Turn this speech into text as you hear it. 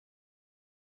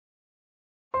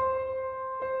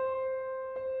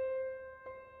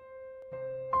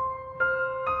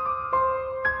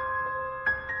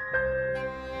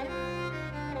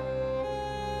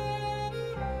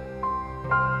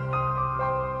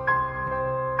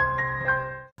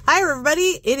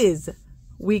everybody. It is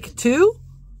week 2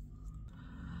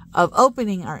 of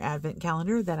opening our advent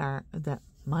calendar that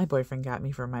my boyfriend got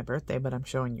me for my birthday, but I'm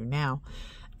showing you now.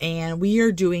 And we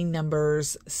are doing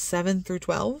numbers 7 through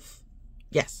 12.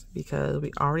 Yes, because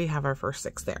we already have our first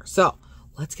 6 there. So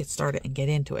let's get started and get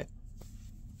into it.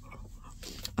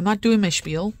 I'm not doing my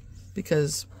spiel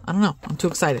because I don't know. I'm too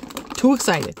excited. Too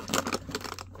excited.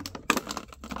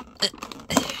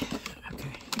 Okay.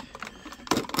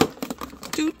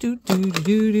 Is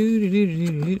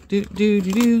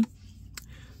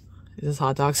this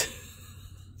hot dogs?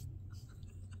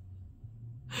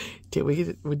 Did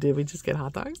we just get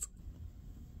hot dogs?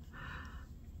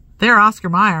 They're Oscar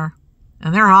Mayer,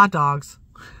 and they're hot dogs.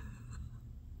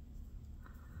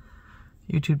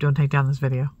 YouTube, don't take down this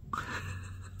video.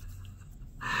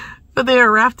 But they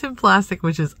are wrapped in plastic,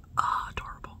 which is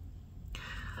adorable.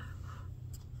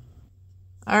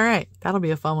 All right, that'll be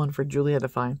a fun one for Julia to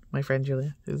find. My friend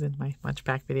Julia, who's in my Munch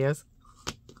Pack videos.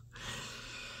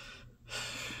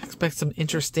 Expect some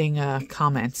interesting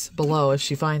comments below if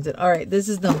she finds it. All right, this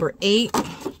is number 8.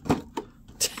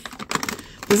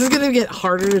 This is going to get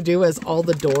harder to do as all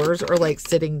the doors are like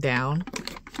sitting down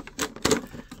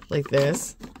like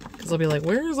this. Because I'll be like,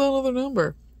 where is that other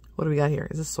number? What do we got here?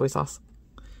 Is this soy sauce?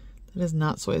 That is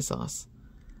not soy sauce.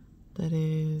 That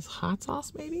is hot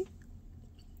sauce, maybe?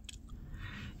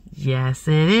 Yes,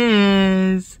 it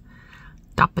is.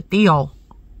 Tapatio.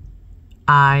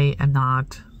 I am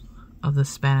not of the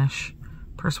Spanish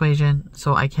persuasion,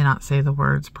 so I cannot say the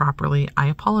words properly. I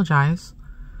apologize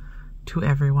to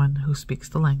everyone who speaks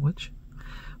the language.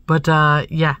 But,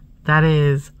 yeah, that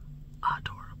is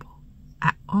adorable.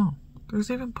 Oh, there's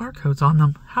even barcodes on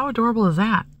them. How adorable is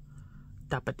that?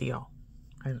 Tapatio.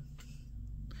 I'm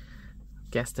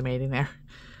guesstimating there.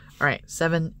 All right,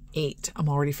 7, 8. I'm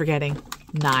already forgetting.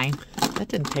 9. That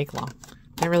didn't take long.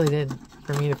 That really did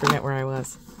for me to forget where I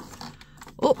was.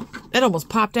 Oh, that almost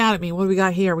popped out at me. What do we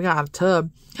got here? We got a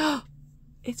tub.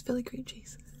 It's Philly cream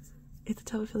cheese. It's a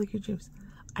tub of Philly cream cheese.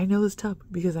 I know this tub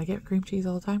because I get cream cheese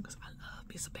all the time because I love a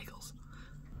piece of bagels.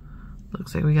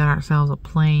 Looks like we got ourselves a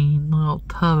plain little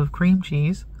tub of cream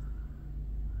cheese.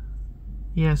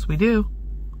 Yes, we do.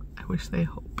 I wish they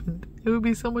opened. It would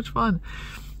be so much fun.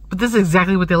 But this is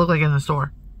exactly what they look like in the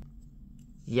store.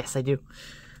 Yes, I do.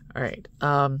 All right.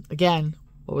 Again,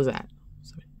 what was that?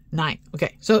 9.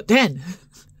 Okay, so 10.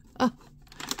 Oh,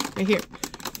 right here.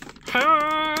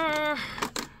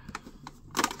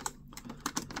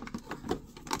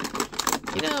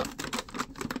 You know,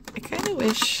 I kind of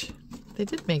wish they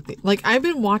did make the... Like, I've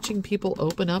been watching people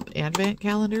open up advent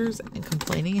calendars and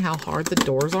complaining how hard the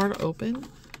doors are to open.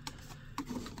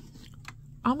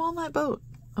 I'm on that boat.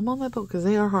 I'm on that boat because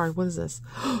they are hard. What is this?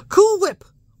 Cool Whip!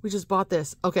 We just bought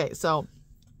this. Okay, so...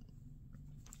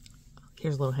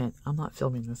 Here's a little hint. I'm not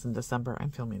filming this in December. I'm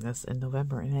filming this in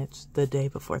November, and it's the day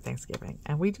before Thanksgiving.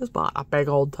 And we just bought a big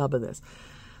old tub of this.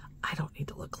 I don't need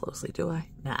to look closely, do I?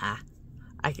 Nah.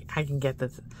 I can get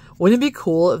this. Wouldn't it be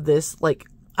cool if this, like,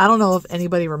 I don't know if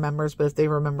anybody remembers, but if they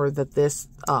remember that this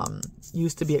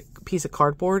used to be a piece of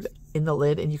cardboard in the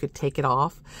lid, and you could take it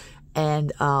off,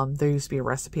 and there used to be a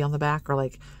recipe on the back, or,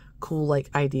 like, cool, like,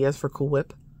 ideas for Cool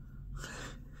Whip.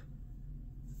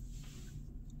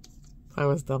 I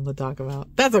was dumb to talk about.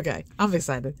 That's okay. I'm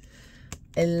excited.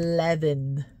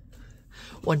 11.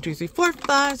 1, 2, 3, 4,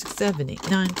 5, 6, 7,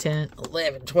 8, 9, 10,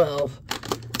 11, 12.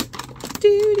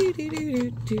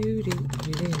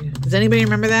 Does anybody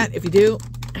remember that? If you do,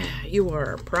 you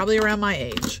were probably around my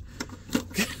age.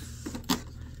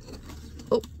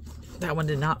 Oh, that one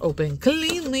did not open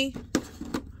cleanly.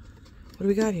 What do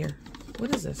we got here?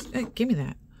 What is this? Hey, give me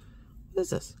that. What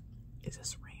is this? Is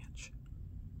this ranch?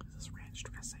 Is this ranch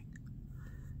dressing?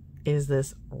 Is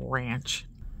this ranch?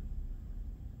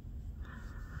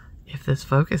 If this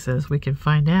focuses, we can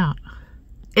find out.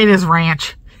 It is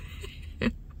ranch.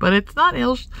 But it's not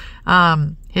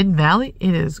Hidden Valley.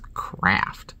 It is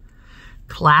Kraft.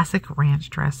 Classic ranch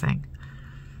dressing.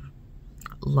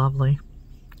 Lovely.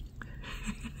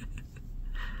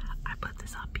 I put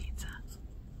this on pizza.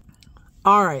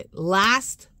 All right.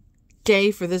 Last day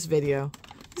for this video.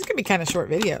 These are going to be kind of short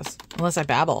videos. Unless I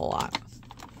babble a lot.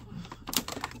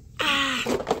 Ah!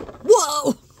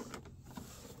 Whoa!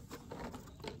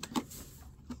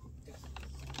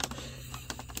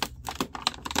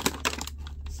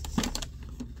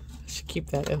 Keep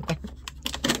that in there.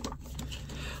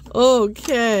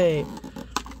 Okay.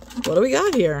 What do we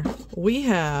got here? We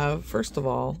have, first of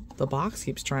all, the box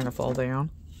keeps trying to fall down.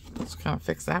 Let's kind of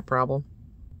fix that problem.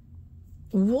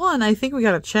 1, I think we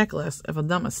got a checklist, if I'm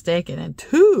not mistaken. And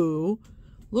 2,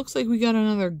 looks like we got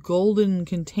another golden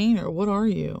container. What are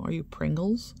you? Are you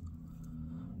Pringles?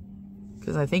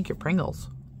 because I think you're Pringles.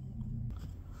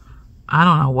 I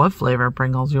don't know what flavor of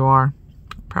Pringles you are.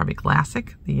 Probably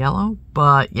classic, the yellow.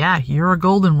 But yeah, you're a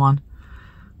golden one.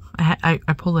 I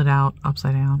pulled it out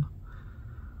upside down.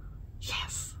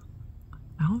 Yes.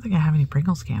 I don't think I have any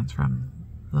Pringles cans from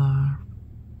the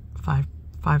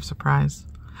five surprise.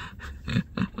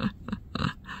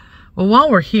 Well,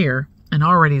 while we're here and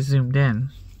already zoomed in,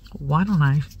 why don't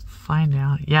I find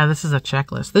out? Yeah, this is a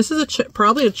checklist. This is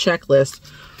probably a checklist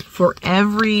for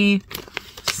every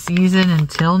season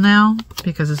until now,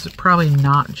 because it's probably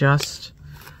not just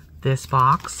this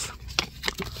box.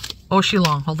 Oh,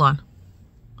 Shilong, hold on.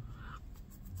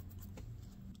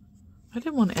 I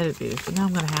didn't want to edit these, but now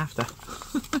I'm going to have to.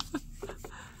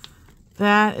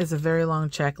 That is a very long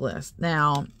checklist.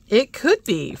 Now, it could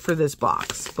be for this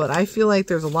box, but I feel like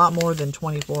there's a lot more than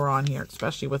 24 on here,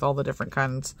 especially with all the different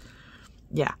kinds.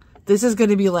 Yeah, this is going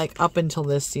to be like up until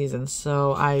this season,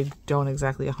 so I don't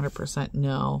exactly 100%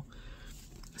 know.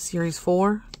 Series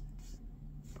 4.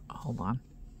 Hold on.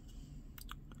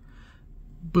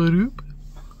 Badoop.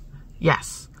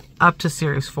 Yes, up to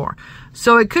Series 4.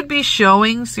 So it could be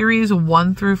showing Series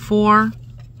 1 through 4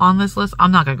 on this list.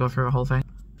 I'm not going to go through the whole thing.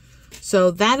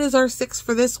 So that is our 6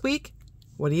 for this week.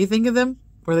 What do you think of them?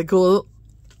 Were they cool?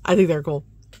 I think they're cool.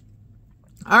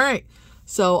 All right.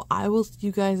 So I will see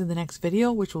you guys in the next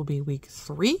video, which will be week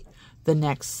 3, the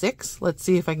next 6. Let's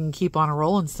see if I can keep on a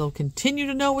roll and still continue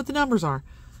to know what the numbers are.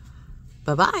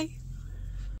 Bye-bye.